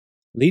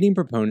Leading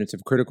proponents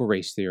of critical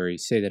race theory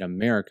say that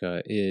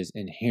America is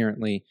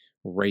inherently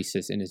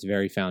racist in its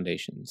very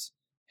foundations.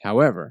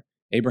 However,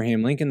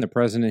 Abraham Lincoln, the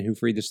president who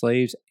freed the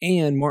slaves,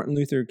 and Martin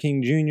Luther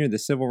King Jr., the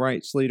civil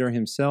rights leader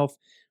himself,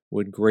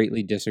 would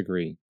greatly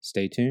disagree.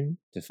 Stay tuned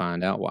to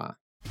find out why.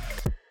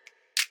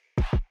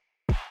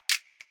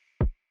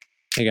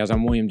 Hey guys,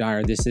 I'm William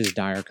Dyer. This is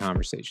Dyer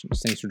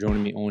Conversations. Thanks for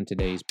joining me on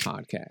today's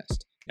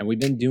podcast. Now, we've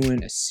been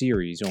doing a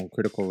series on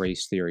critical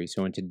race theory.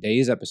 So in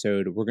today's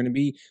episode, we're going to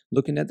be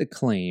looking at the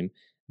claim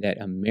that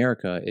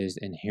America is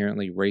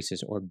inherently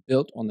racist or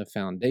built on the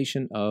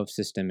foundation of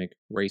systemic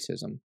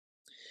racism.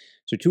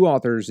 So two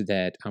authors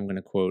that I'm going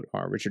to quote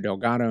are Richard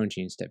Delgado and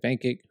Jean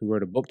Stefancic, who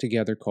wrote a book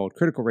together called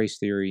Critical Race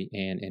Theory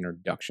and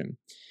Introduction.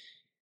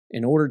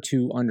 In order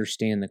to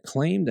understand the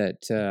claim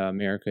that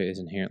America is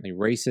inherently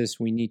racist,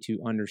 we need to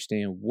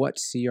understand what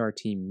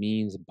CRT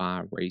means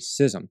by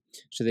racism.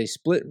 So they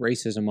split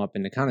racism up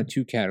into kind of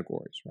two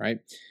categories, right?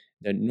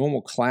 The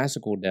normal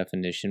classical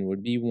definition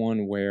would be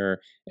one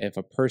where if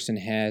a person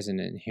has an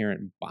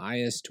inherent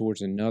bias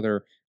towards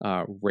another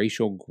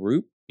racial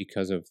group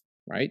because of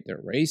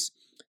their race,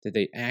 that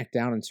they act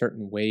out in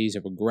certain ways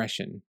of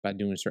aggression by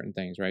doing certain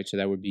things, right? So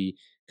that would be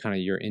kind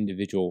of your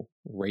individual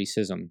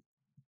racism.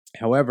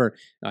 However,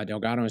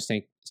 Delgado and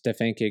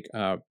Stefancic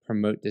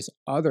promote this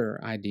other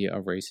idea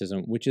of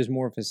racism, which is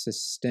more of a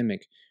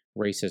systemic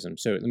racism.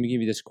 So let me give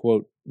you this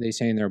quote. They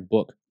say in their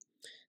book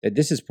that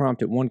this has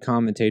prompted one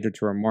commentator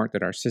to remark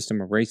that our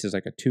system of race is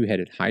like a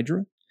two-headed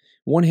hydra.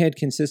 One head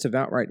consists of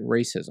outright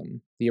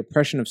racism, the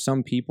oppression of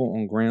some people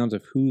on grounds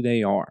of who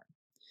they are.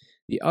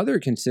 The other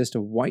consists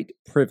of white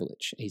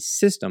privilege, a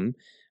system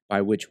by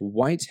which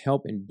whites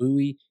help and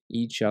buoy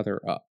each other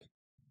up.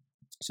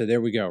 So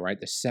there we go, right?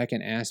 The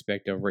second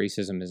aspect of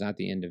racism is not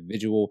the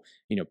individual,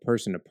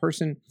 person to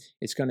person.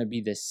 It's going to be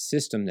this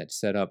system that's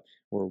set up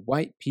where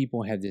white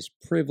people have this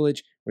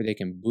privilege where they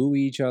can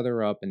buoy each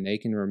other up and they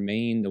can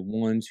remain the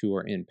ones who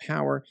are in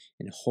power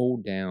and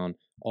hold down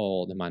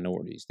all the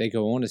minorities. They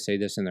go on to say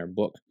this in their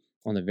book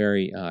on the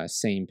very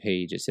same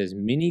page. It says,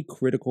 many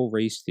critical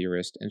race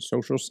theorists and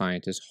social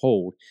scientists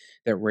hold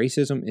that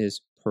racism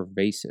is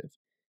pervasive,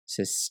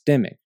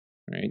 systemic,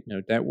 right?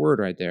 Note that word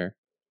right there.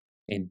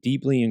 And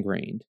deeply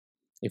ingrained.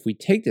 If we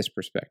take this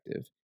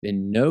perspective,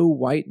 then no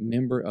white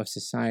member of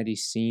society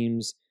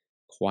seems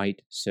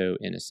quite so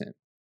innocent.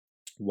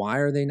 Why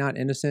are they not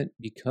innocent?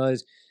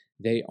 Because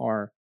they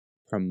are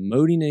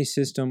promoting a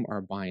system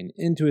or buying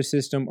into a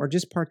system or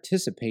just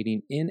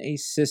participating in a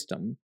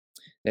system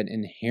that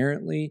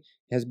inherently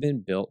has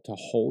been built to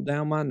hold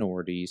down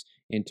minorities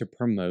and to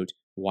promote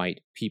white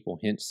people,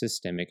 hence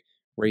systemic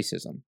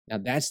racism. Now,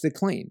 that's the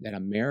claim that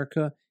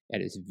America, at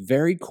its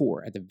very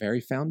core, at the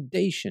very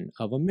foundation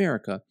of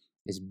America,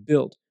 is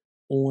built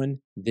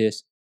on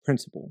this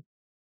principle.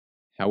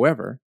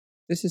 However,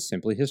 this is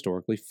simply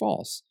historically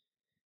false,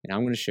 and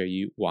I'm going to show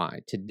you why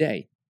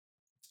today.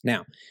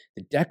 Now,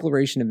 the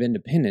Declaration of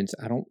Independence,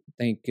 I don't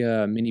think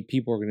many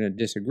people are going to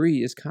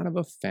disagree, is kind of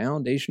a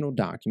foundational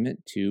document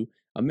to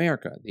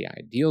America, the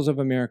ideals of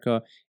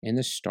America, and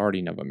the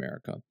starting of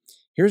America.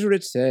 Here's what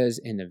it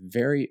says in the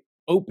very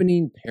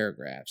opening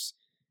paragraphs,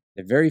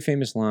 the very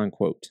famous line,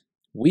 quote,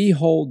 "We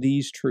hold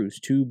these truths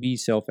to be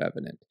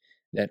self-evident,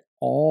 that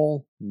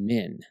all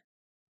men,"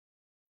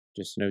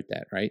 just note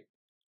that, right?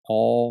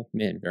 All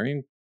men,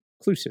 very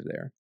inclusive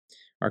there,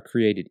 "are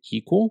created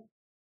equal,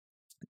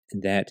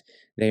 that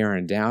they are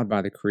endowed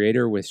by the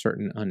Creator with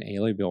certain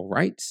unalienable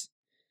rights,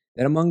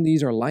 that among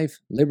these are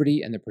life,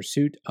 liberty, and the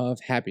pursuit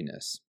of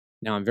happiness."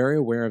 Now, I'm very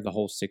aware of the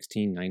whole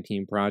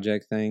 1619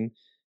 Project thing,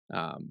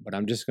 but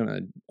I'm just going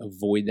to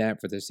avoid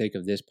that for the sake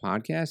of this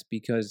podcast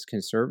because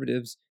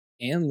conservatives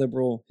and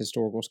liberal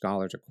historical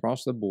scholars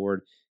across the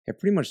board have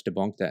pretty much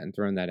debunked that and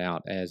thrown that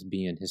out as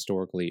being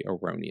historically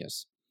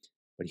erroneous.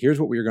 But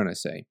here's what we're going to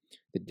say.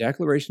 The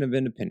Declaration of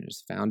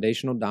Independence,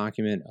 foundational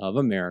document of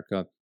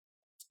America,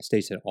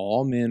 states that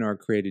all men are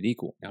created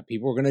equal. Now,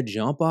 people are going to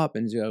jump up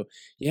and go,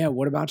 yeah,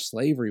 what about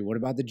slavery? What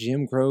about the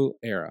Jim Crow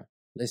era?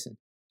 Listen,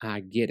 I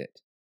get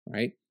it,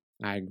 right?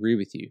 I agree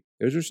with you.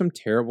 Those are some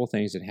terrible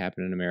things that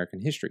happened in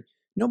American history.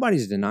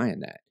 Nobody's denying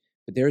that.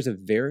 But there's a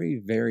very,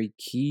 very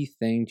key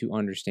thing to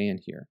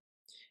understand here,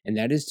 and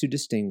that is to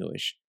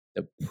distinguish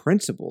the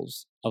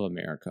principles of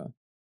America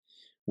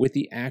with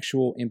the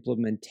actual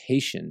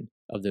implementation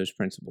of those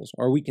principles.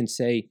 Or we can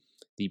say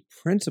the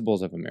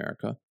principles of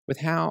America with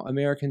how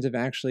Americans have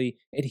actually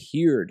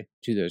adhered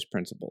to those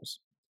principles.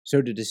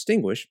 So to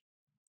distinguish,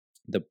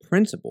 the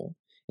principle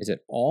is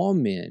that all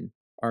men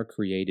are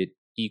created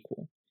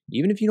equal.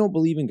 Even if you don't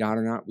believe in God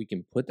or not, we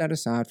can put that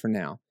aside for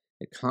now.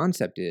 The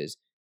concept is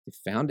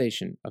the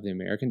foundation of the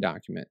American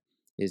document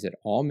is that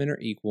all men are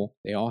equal.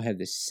 They all have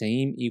the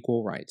same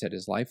equal rights. That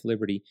is life,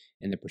 liberty,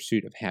 and the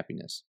pursuit of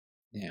happiness.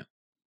 Now,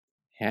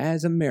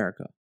 has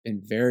America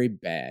been very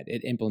bad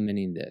at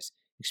implementing this,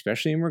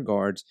 especially in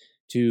regards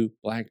to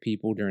Black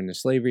people during the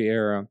slavery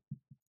era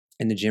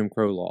and the Jim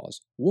Crow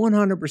laws?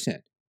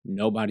 100%.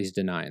 Nobody's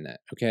denying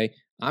that, okay?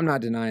 I'm not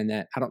denying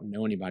that. I don't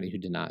know anybody who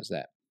denies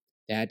that.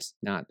 That's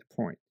not the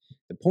point.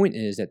 The point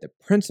is that the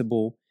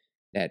principle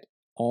that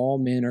all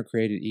men are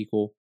created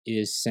equal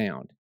is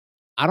sound.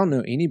 I don't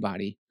know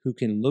anybody who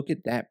can look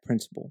at that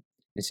principle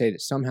and say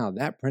that somehow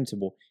that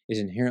principle is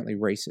inherently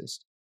racist.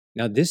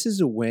 Now, this is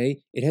the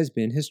way it has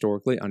been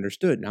historically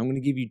understood. Now, I'm going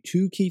to give you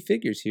two key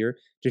figures here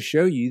to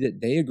show you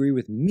that they agree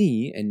with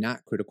me and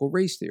not critical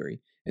race theory.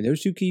 And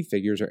those two key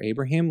figures are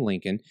Abraham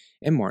Lincoln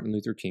and Martin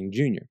Luther King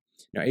Jr.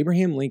 Now,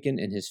 Abraham Lincoln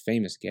in his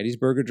famous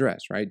Gettysburg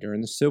Address, right,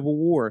 during the Civil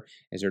War,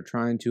 as they're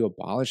trying to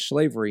abolish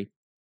slavery,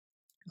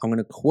 I'm going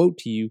to quote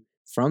to you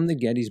from the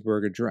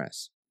Gettysburg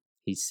Address.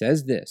 He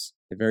says this,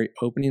 the very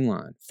opening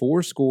line: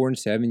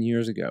 7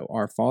 years ago,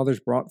 our fathers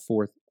brought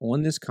forth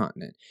on this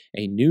continent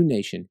a new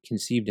nation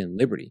conceived in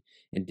liberty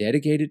and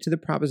dedicated to the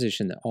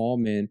proposition that all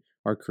men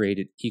are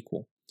created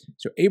equal.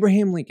 So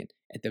Abraham Lincoln,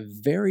 at the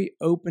very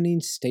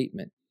opening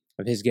statement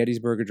of his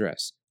Gettysburg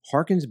Address,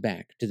 harkens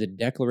back to the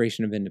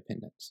Declaration of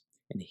Independence.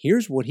 And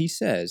here's what he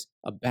says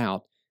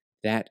about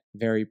that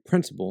very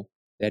principle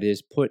that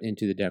is put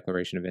into the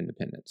Declaration of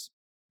Independence.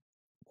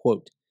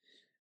 Quote,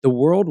 "The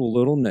world will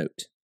little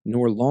note,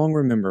 nor long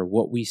remember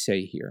what we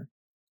say here,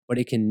 but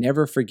it can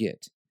never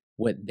forget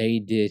what they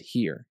did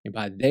here." And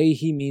by they,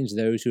 he means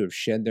those who have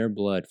shed their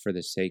blood for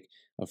the sake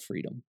of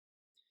freedom.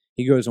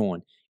 He goes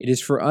on, "It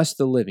is for us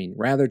the living,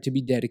 rather to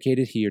be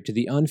dedicated here to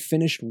the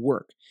unfinished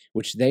work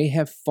which they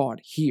have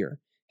fought here,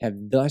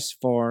 have thus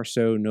far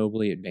so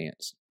nobly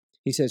advanced."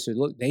 He says, so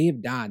look, they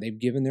have died, they've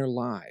given their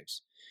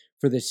lives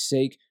for the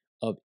sake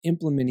of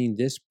implementing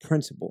this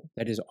principle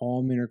that is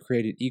all men are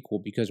created equal,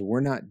 because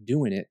we're not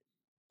doing it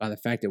by the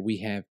fact that we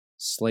have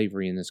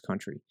slavery in this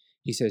country.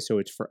 He says, so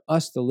it's for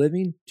us, the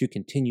living, to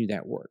continue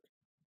that work.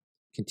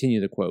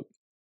 Continue the quote.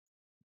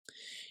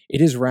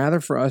 "It is rather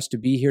for us to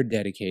be here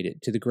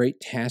dedicated to the great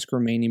task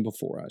remaining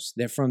before us,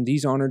 that from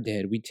these honored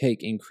dead we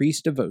take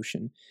increased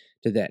devotion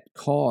to that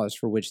cause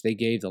for which they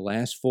gave the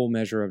last full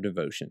measure of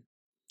devotion,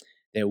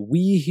 that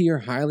we here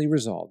highly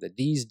resolve that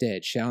these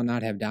dead shall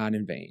not have died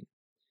in vain,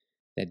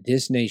 that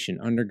this nation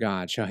under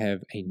God shall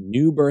have a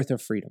new birth of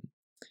freedom,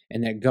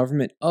 and that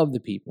government of the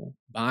people,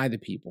 by the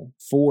people,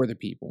 for the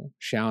people,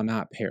 shall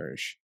not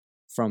perish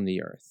from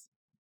the earth."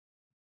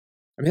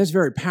 I mean, that's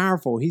very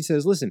powerful. He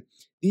says, listen,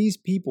 these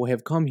people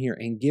have come here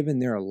and given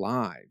their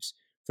lives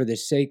for the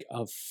sake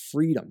of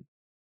freedom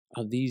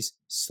of these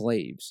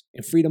slaves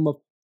and freedom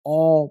of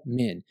all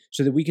men,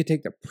 so that we could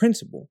take the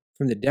principle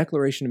from the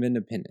Declaration of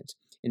Independence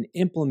and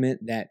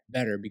implement that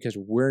better, because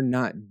we're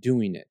not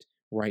doing it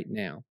right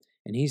now.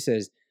 And he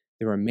says,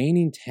 the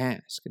remaining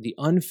task, the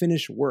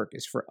unfinished work,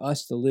 is for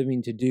us the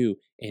living to do,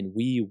 and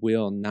we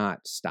will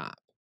not stop.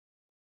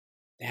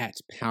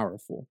 That's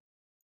powerful.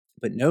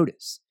 But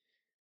notice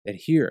that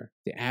here,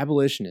 the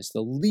abolitionists, the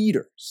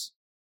leaders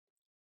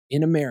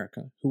in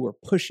America who were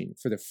pushing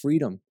for the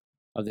freedom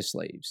of the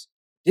slaves,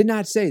 did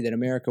not say that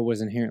America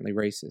was inherently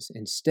racist.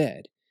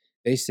 Instead,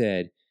 they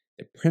said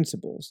the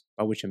principles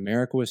by which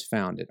America was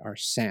founded are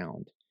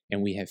sound,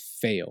 and we have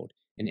failed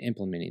in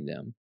implementing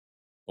them,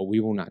 but we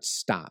will not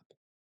stop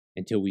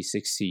until we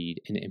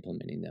succeed in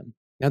implementing them.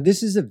 Now,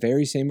 this is the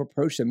very same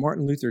approach that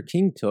Martin Luther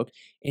King took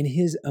in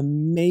his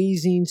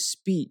amazing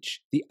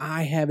speech, the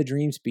I Have a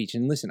Dream speech.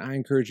 And listen, I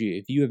encourage you,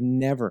 if you have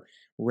never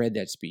read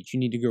that speech, you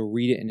need to go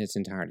read it in its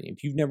entirety.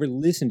 If you've never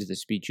listened to the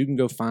speech, you can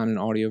go find an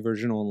audio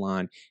version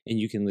online and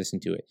you can listen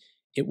to it.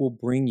 It will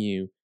bring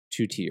you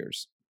to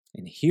tears.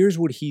 And here's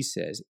what he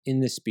says in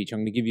this speech. I'm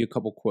going to give you a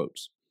couple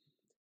quotes.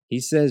 He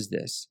says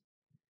this: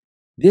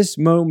 "This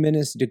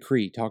momentous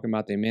decree," talking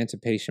about the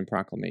Emancipation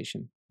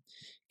Proclamation,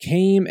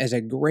 "came as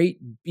a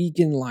great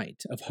beacon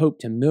light of hope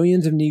to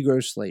millions of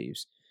Negro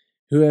slaves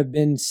who have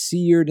been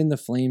seared in the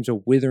flames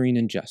of withering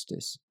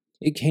injustice.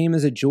 It came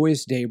as a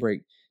joyous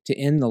daybreak to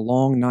end the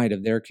long night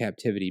of their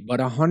captivity. But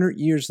 100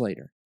 years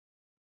later,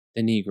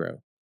 the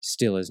Negro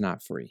still is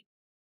not free."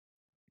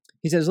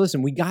 He says,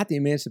 listen, we got the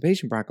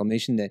Emancipation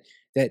Proclamation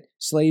that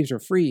slaves are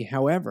free.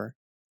 However,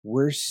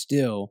 we're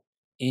still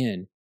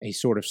in a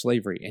sort of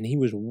slavery. And he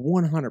was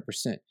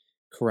 100%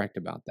 correct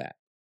about that.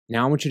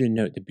 Now, I want you to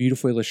note the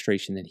beautiful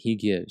illustration that he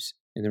gives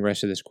in the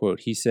rest of this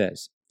quote. He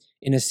says,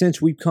 "In a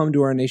sense, we've come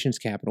to our nation's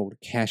capital to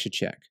cash a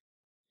check.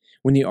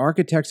 When the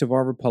architects of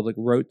our republic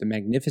wrote the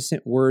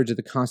magnificent words of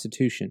the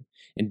Constitution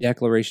and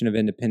Declaration of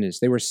Independence,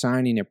 they were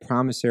signing a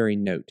promissory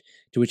note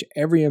to which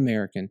every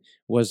American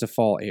was to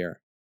fall heir."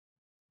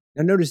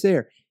 Now, notice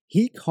there,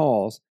 he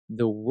calls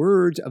the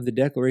words of the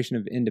Declaration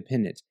of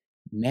Independence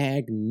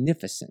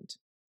magnificent.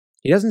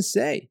 He doesn't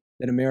say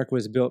that America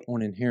was built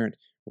on inherent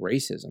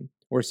racism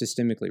or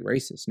systemically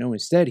racist. No,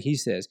 instead, he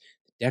says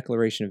the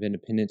Declaration of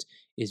Independence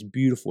is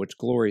beautiful, it's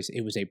glorious.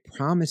 It was a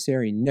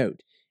promissory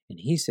note. And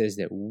he says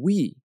that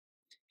we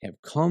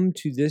have come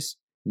to this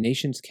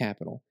nation's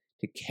capital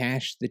to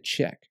cash the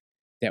check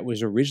that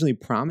was originally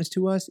promised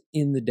to us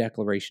in the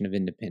Declaration of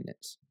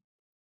Independence.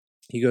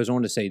 He goes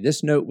on to say,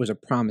 "This note was a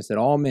promise that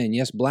all men,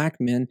 yes, black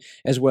men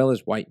as well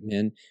as white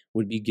men,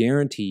 would be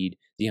guaranteed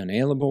the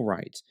unalienable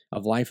rights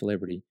of life,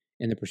 liberty,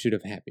 and the pursuit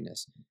of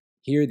happiness."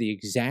 Here, the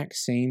exact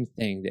same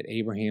thing that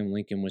Abraham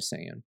Lincoln was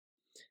saying,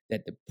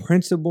 that the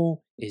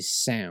principle is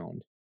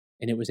sound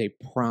and it was a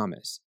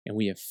promise, and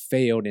we have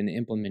failed in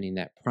implementing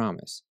that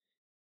promise.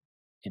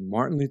 And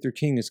Martin Luther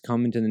King is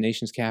coming to the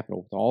nation's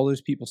capital with all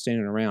those people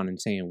standing around and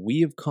saying,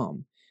 we have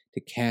come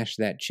to cash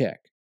that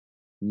check.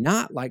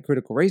 Not like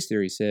critical race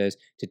theory says,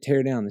 to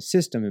tear down the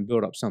system and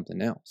build up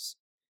something else.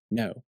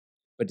 No,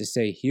 but to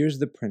say, here's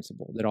the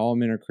principle that all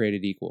men are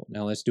created equal.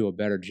 Now let's do a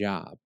better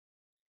job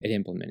at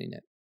implementing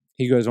it.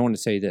 He goes on to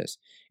say this: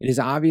 it is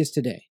obvious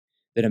today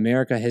that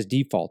America has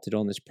defaulted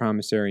on this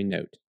promissory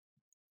note,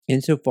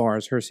 insofar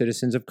as her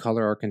citizens of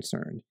color are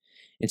concerned.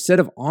 Instead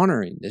of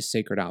honoring this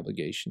sacred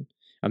obligation,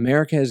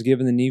 America has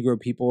given the Negro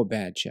people a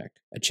bad check,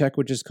 a check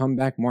which has come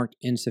back marked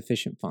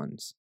insufficient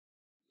funds.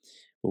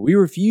 But we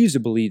refuse to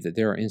believe that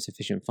there are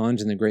insufficient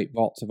funds in the great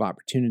vaults of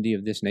opportunity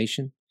of this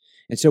nation,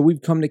 and so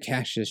we've come to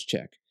cash this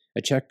check,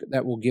 a check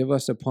that will give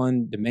us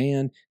upon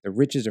demand the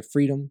riches of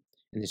freedom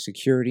and the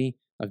security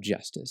of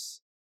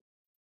justice.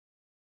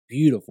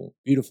 Beautiful,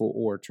 beautiful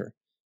orator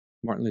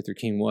Martin Luther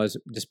King was.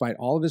 Despite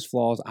all of his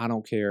flaws, I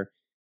don't care,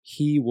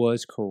 he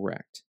was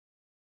correct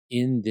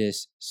in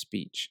this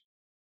speech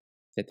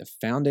that the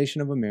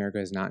foundation of America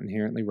is not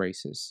inherently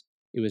racist.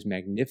 It was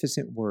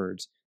magnificent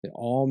words that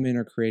all men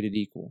are created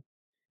equal,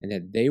 and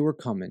that they were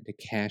coming to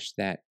cash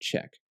that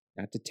check,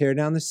 not to tear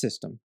down the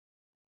system,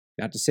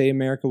 not to say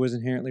America was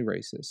inherently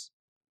racist,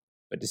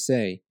 but to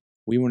say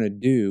we want to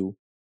do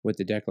what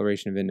the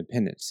Declaration of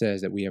Independence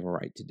says that we have a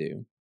right to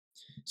do.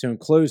 So in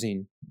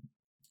closing,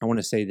 I want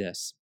to say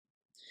this.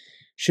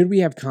 Should we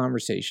have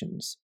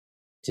conversations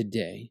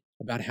today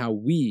about how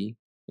we,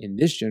 in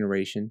this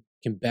generation,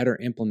 can better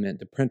implement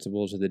the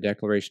principles of the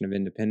Declaration of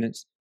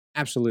Independence?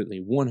 Absolutely,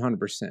 100%.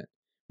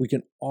 We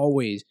can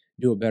always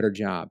do a better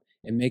job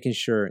in making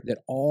sure that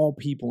all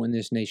people in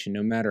this nation,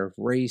 no matter of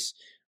race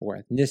or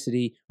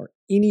ethnicity or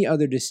any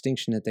other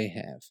distinction that they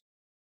have,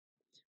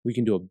 we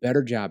can do a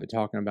better job at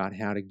talking about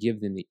how to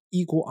give them the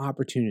equal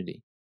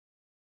opportunity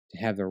to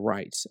have the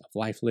rights of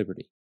life,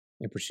 liberty,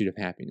 and pursuit of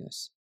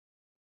happiness.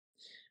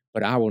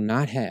 But I will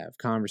not have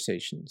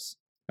conversations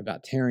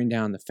about tearing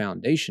down the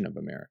foundation of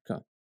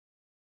America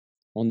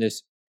on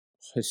this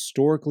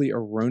historically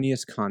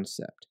erroneous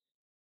concept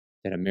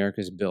that America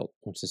is built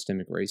on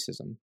systemic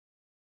racism.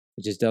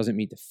 It just doesn't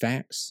meet the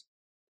facts,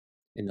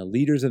 and the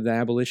leaders of the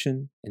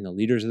abolition and the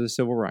leaders of the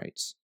civil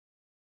rights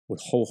would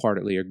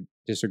wholeheartedly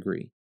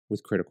disagree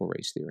with critical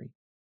race theory.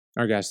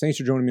 All right, guys, thanks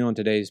for joining me on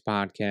today's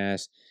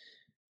podcast.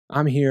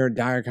 I'm here,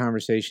 Dire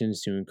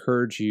Conversations, to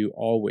encourage you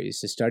always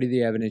to study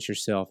the evidence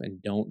yourself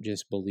and don't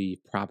just believe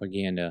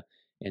propaganda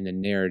and the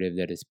narrative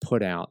that is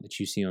put out that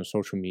you see on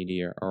social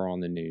media or on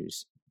the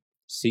news.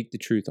 Seek the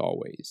truth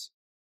always.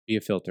 Be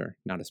a filter,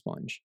 not a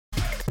sponge.